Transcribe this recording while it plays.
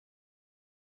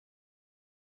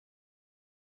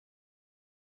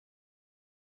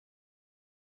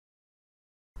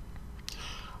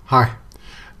Hi.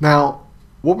 Now,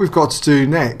 what we've got to do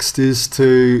next is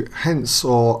to hence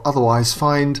or otherwise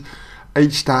find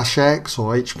h-x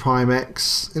or h prime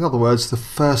x, in other words the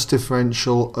first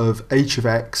differential of h of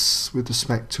x with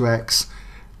respect to x,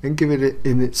 and give it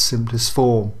in its simplest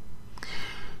form.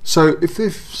 So if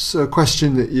this is a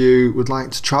question that you would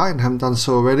like to try and haven't done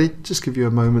so already, just give you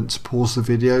a moment to pause the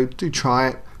video, do try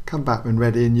it, come back when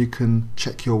ready and you can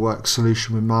check your work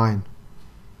solution with mine.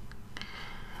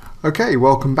 Okay,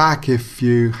 welcome back if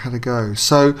you had a go.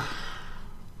 So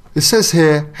it says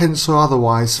here, hence or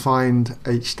otherwise find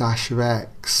h dash of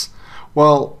x.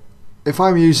 Well, if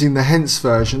I'm using the hence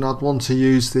version, I'd want to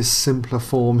use this simpler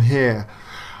form here.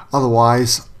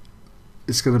 Otherwise,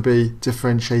 it's going to be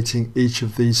differentiating each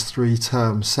of these three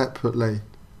terms separately.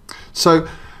 So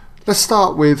let's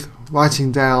start with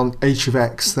writing down h of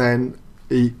x then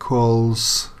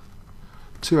equals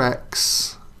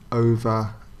 2x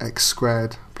over x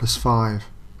squared plus 5.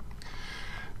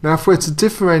 Now if we're to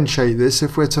differentiate this,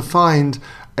 if we're to find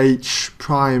h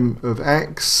prime of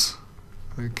x,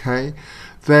 okay,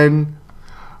 then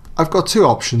I've got two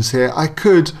options here. I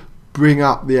could bring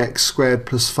up the x squared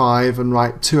plus 5 and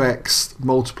write 2x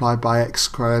multiplied by x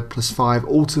squared plus 5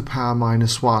 all to the power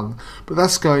minus 1, but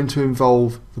that's going to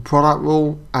involve the product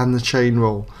rule and the chain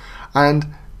rule, and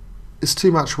it's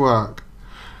too much work.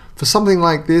 For something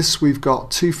like this, we've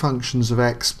got two functions of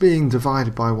x being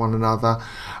divided by one another,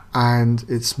 and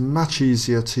it's much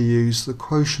easier to use the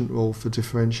quotient rule for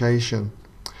differentiation.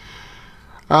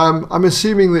 I'm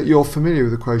assuming that you're familiar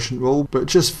with the quotient rule, but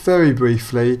just very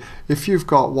briefly, if you've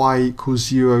got y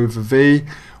equals u over v,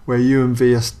 where u and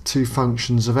v are two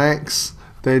functions of x,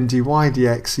 then dy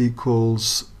dx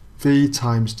equals v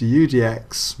times du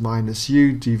dx minus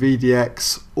u dv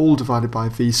dx, all divided by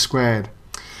v squared.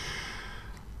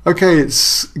 Okay,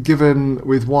 it's given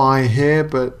with y here,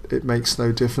 but it makes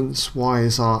no difference. Y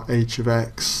is our h of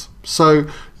x. So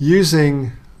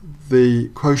using the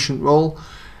quotient rule,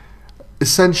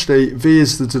 essentially v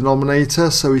is the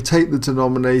denominator, so we take the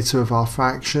denominator of our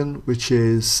fraction, which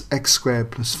is x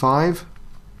squared plus 5,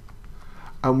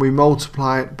 and we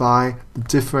multiply it by the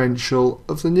differential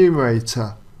of the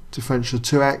numerator. Differential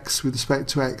 2x with respect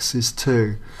to x is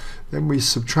 2. Then we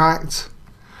subtract,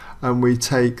 and we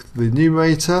take the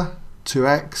numerator,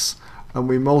 2x, and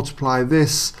we multiply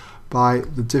this by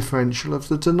the differential of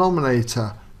the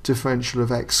denominator. Differential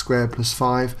of x squared plus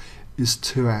 5 is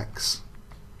 2x.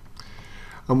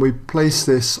 And we place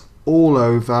this all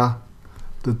over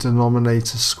the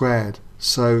denominator squared.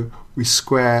 So we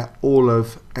square all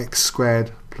of x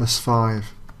squared plus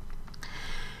 5.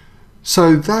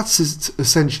 So that's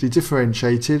essentially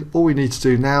differentiated. All we need to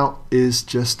do now is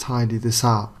just tidy this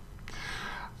up.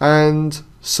 And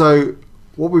so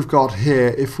what we've got here,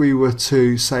 if we were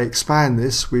to say expand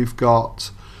this, we've got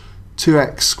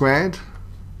 2x squared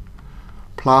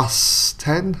plus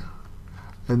 10,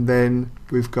 and then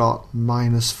we've got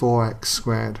minus 4x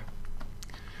squared.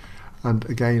 And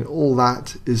again, all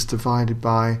that is divided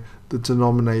by the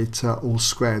denominator all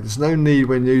squared. There's no need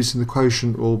when using the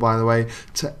quotient rule, by the way,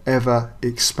 to ever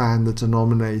expand the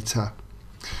denominator.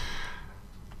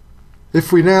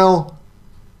 If we now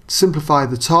simplify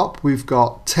the top, we've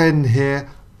got 10 here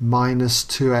minus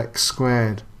 2x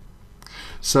squared.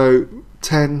 So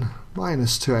 10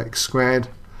 minus 2x squared,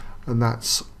 and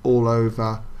that's all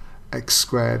over x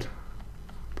squared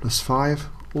plus 5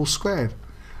 all squared.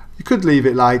 You could leave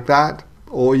it like that,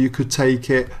 or you could take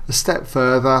it a step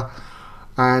further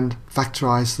and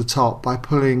factorize the top by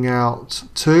pulling out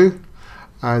 2,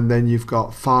 and then you've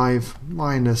got 5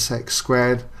 minus x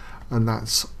squared, and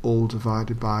that's all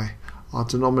divided by our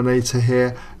denominator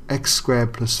here, x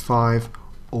squared plus 5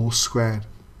 all squared.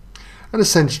 And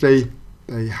essentially,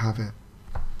 there you have it.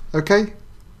 Okay?